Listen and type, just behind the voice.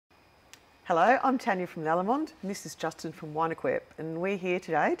Hello, I'm Tanya from Lallemand and this is Justin from Winequip, and we're here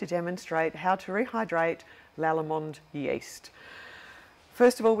today to demonstrate how to rehydrate Lallemand yeast.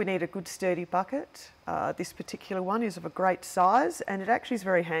 First of all, we need a good sturdy bucket. This particular one is of a great size, and it actually is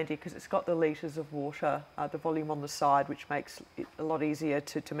very handy because it's got the litres of water, the volume on the side, which makes it a lot easier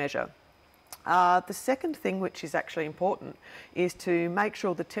to measure. The second thing, which is actually important, is to make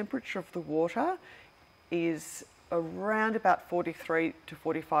sure the temperature of the water is around about 43 to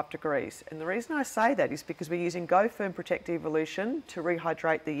 45 degrees. And the reason I say that is because we're using Go Firm Protect Evolution to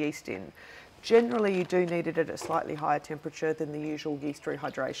rehydrate the yeast in. Generally, you do need it at a slightly higher temperature than the usual yeast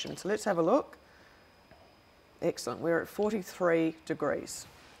rehydration. So let's have a look. Excellent, we're at 43 degrees.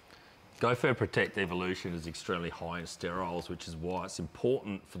 Go Firm Protect Evolution is extremely high in sterols, which is why it's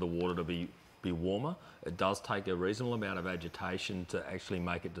important for the water to be warmer. It does take a reasonable amount of agitation to actually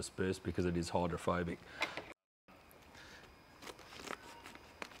make it disperse because it is hydrophobic.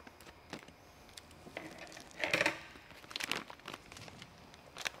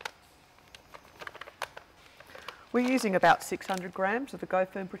 We're using about 600 grams of the Go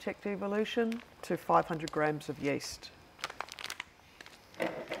Firm Protect Evolution to 500 grams of yeast. It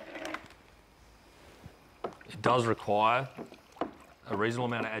does require a reasonable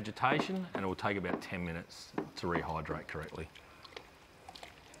amount of agitation, and it will take about 10 minutes to rehydrate correctly.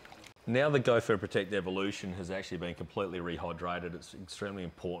 Now the Go Firm Protect Evolution has actually been completely rehydrated, it's extremely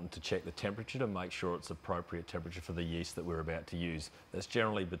important to check the temperature to make sure it's appropriate temperature for the yeast that we're about to use. That's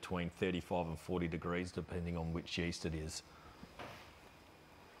generally between 35 and 40 degrees depending on which yeast it is.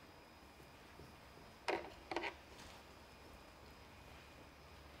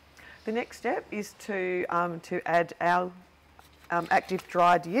 The next step is to add our active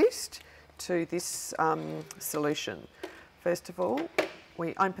dried yeast to this solution. First of all,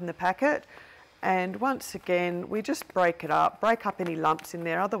 we open the packet, and once again we just break up any lumps in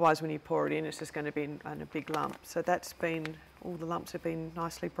there, otherwise when you pour it in it's just going to be in a big lump. So all the lumps have been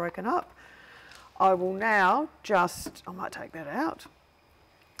nicely broken up. I will now I might take that out,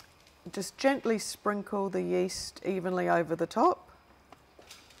 just gently sprinkle the yeast evenly over the top.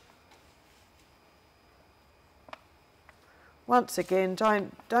 Once again,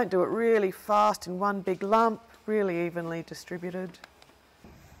 don't do it really fast in one big lump, really evenly distributed.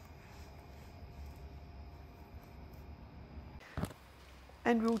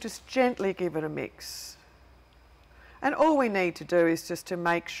 And we'll just gently give it a mix. And all we need to do is just to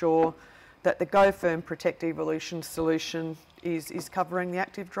make sure that the Go Firm Protect Evolution solution is covering the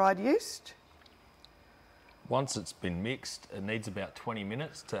active dried yeast. Once it's been mixed, it needs about 20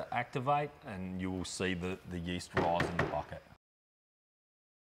 minutes to activate, and you will see the yeast rise in the bucket.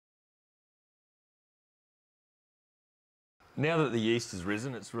 Now that the yeast has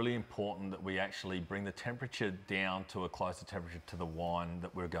risen, it's really important that we actually bring the temperature down to a closer temperature to the wine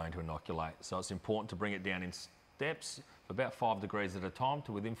that we're going to inoculate. So it's important to bring it down in steps, about 5 degrees at a time,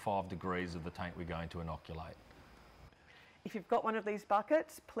 to within 5 degrees of the tank we're going to inoculate. If you've got one of these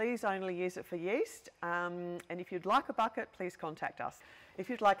buckets, please only use it for yeast. And if you'd like a bucket, please contact us. If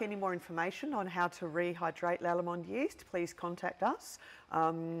you'd like any more information on how to rehydrate Lallemand yeast, please contact us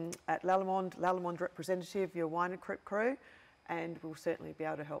at Lallemand representative, your Winequip crew, and we'll certainly be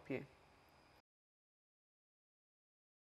able to help you.